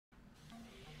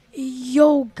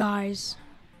Yo guys,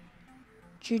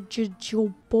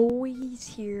 your boys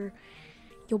here,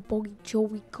 your boy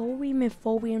Joey Goey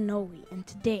Mifobi Noe, and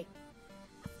today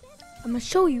I'm gonna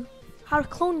show you how to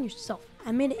clone yourself.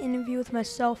 I made an interview with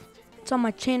myself. It's on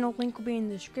my channel. Link will be in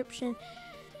the description.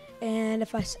 And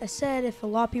if I said if a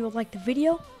lot of people like the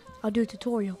video, I'll do a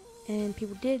tutorial, and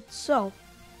people did. So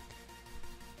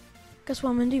guess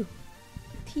what I'm gonna do?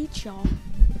 Teach y'all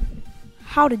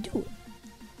how to do it.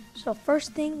 So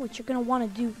first thing, what you're gonna want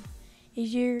to do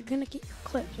is you're gonna get your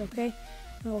clips, okay?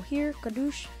 Go here,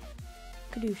 kadoosh,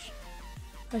 kadoosh.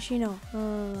 Actually, no.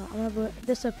 I'm gonna put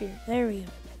this up here. There we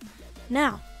go.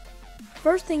 Now,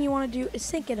 first thing you want to do is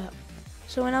sync it up.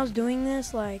 So when I was doing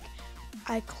this, like,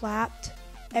 I clapped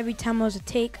every time it was a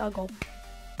take. I'll go,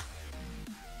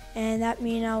 and that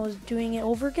means I was doing it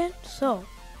over again. So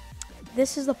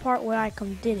this is the part where I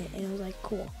did it, and it was like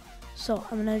cool. So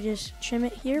I'm gonna just trim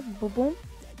it here. Boom, boom.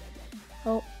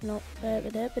 Oh no!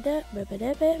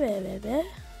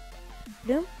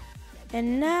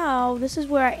 And now this is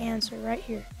where I answer right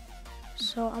here.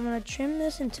 So I'm gonna trim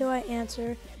this until I answer,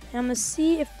 and I'm gonna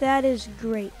see if that is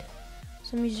great.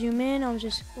 So let me zoom in. I'll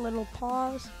just a little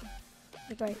pause,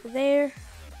 like right there.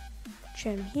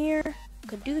 Trim here,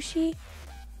 kadooshi.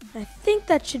 I think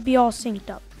that should be all synced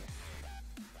up.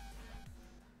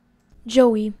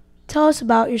 Joey, tell us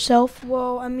about yourself.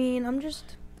 Well, I mean, I'm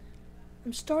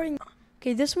starting.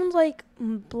 Okay, this one's like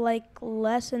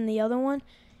less than the other one.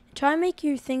 Try to make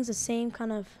your things the same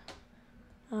kind of,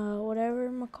 whatever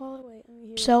I'm gonna call it. Wait, let me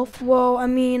hear yourself. Well, I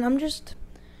mean,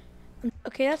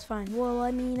 okay, that's fine. Well, I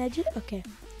mean, okay.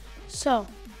 So,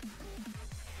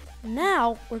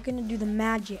 now we're gonna do the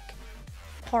magic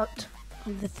part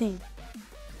of the thing.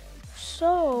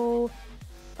 So,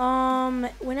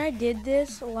 when I did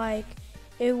this, like,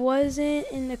 it wasn't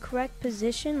in the correct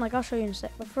position. Like, I'll show you in a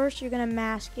sec. But first, you're gonna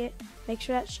mask it. Make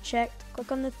sure that's checked.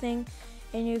 Click on the thing,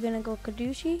 and you're gonna go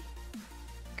kadooshi,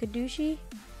 kadooshi,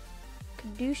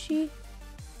 kadooshi,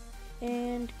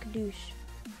 and kadoosh,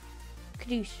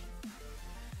 kadoosh.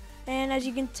 And as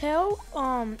you can tell,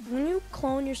 when you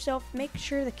clone yourself, make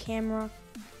sure the camera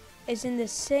is in the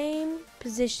same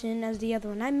position as the other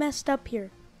one. I messed up here.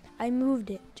 I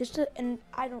moved it and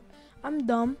I'm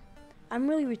dumb. I'm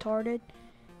really retarded,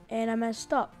 and I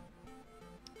messed up.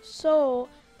 So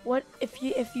what if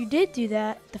you did do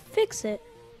that, to fix it,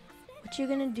 what you're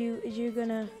gonna do is you're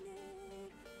gonna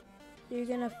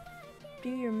do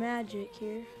your magic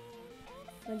here.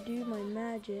 I'm gonna do my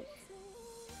magic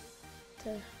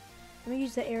let me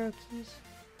use the arrow keys.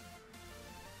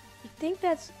 You think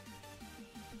that's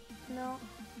no?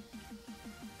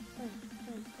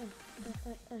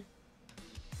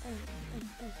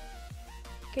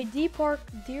 Okay, Deer Park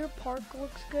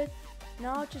looks good.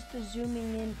 Now just the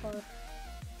zooming in part.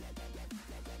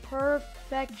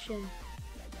 Perfection.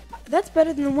 That's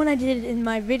better than the one I did in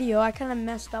my video. I kind of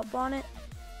messed up on it.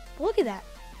 But look at that.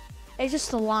 It's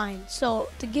just a line. So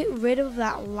to get rid of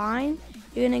that line,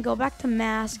 you're gonna go back to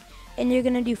mask, and you're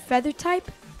gonna do feather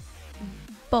type,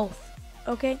 both.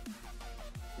 Okay.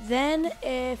 Then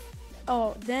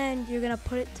then you're gonna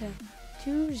put it to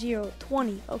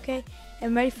 2020. Okay.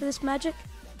 And ready for this magic?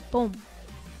 Boom.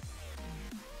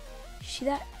 See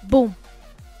that? Boom.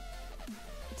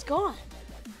 It's gone.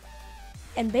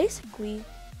 And basically,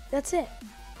 that's it.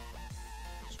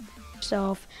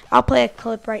 So I'll play a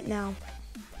clip right now.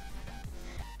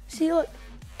 See, look,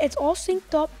 it's all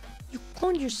synced up. You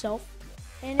cloned yourself.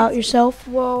 And about yourself?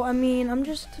 Well, I mean, I'm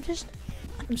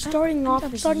starting off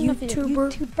as a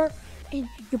YouTuber. And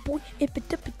your boy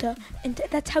Ippa, and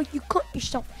that's how you clone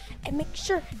yourself. And make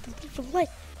sure to leave a like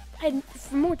and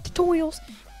for more tutorials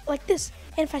like this.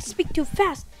 And if I speak too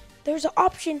fast, there's an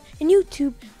option in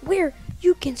YouTube where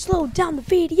you can slow down the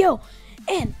video.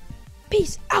 And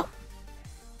peace out.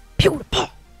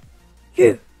 PewDiePie.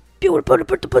 Yeah.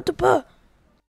 PewDiePie.